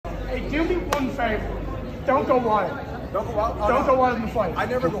Hey, do me one favor. Don't go wild. Don't go wild? Don't go wild in the fight. I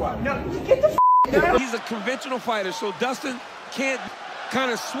never go wild. No, get the down. He's a conventional fighter, so Dustin can't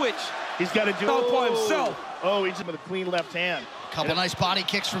kind of switch. He's got to do it for himself. Oh, he's with a clean left hand. Couple nice body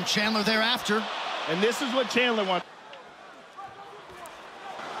kicks from Chandler thereafter. And this is what Chandler wants.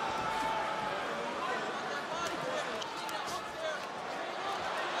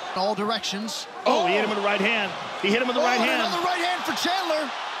 All directions. Oh, he hit him with the right hand. He hit him with the right hand. Another right hand for Chandler.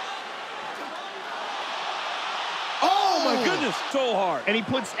 Oh, my goodness, so hard. And he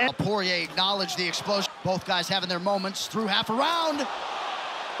puts... Poirier acknowledged the explosion. Both guys having their moments through half a round.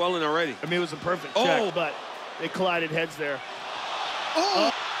 Well in already. I mean, it was a perfect check, but they collided heads there.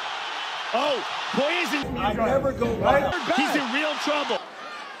 Oh, Poirier's in... I never go wild. He's in real trouble.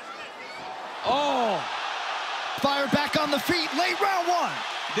 Oh. Fired back on the feet, late round one.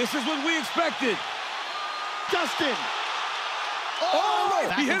 This is what we expected. Dustin.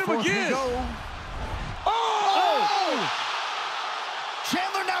 Oh, he hit him again. Oh!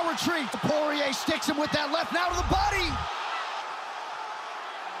 Chandler now retreats. Poirier sticks him with that left, now to the body.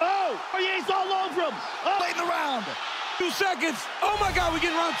 Oh, Poirier's all over him. Late in the round. 2 seconds. Oh, my God, we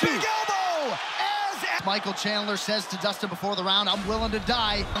get round two. Big elbow. As Michael Chandler says to Dustin before the round, I'm willing to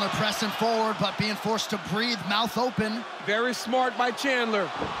die. They're pressing forward, but being forced to breathe, mouth open. Very smart by Chandler.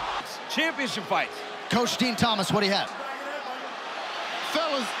 Championship fights. Coach Dean Thomas, what do you have?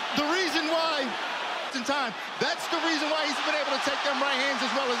 Fellas, the reason why, in time, that's the reason why he's been able to take them right hands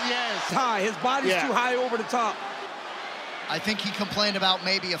as well as he has. High, his body's too high over the top. I think he complained about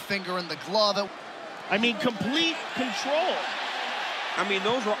maybe a finger in the glove. I mean, complete control. I mean,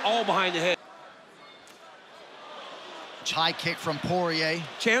 those were all behind the head. High kick from Poirier.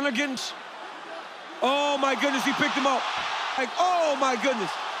 Chandler getting... Oh, my goodness, he picked him up. Like, oh, my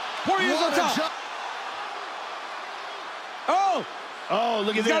goodness. Poirier's on top. Oh! Oh,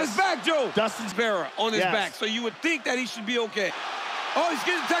 look at this. He's got his back, Joe. Dustin's Vera on his back, so you would think that he should be okay. Oh, he's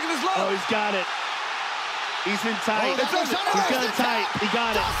getting attacking his low. Oh, he's got it. He's in tight. Oh, He's got it tight. He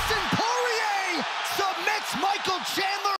got it.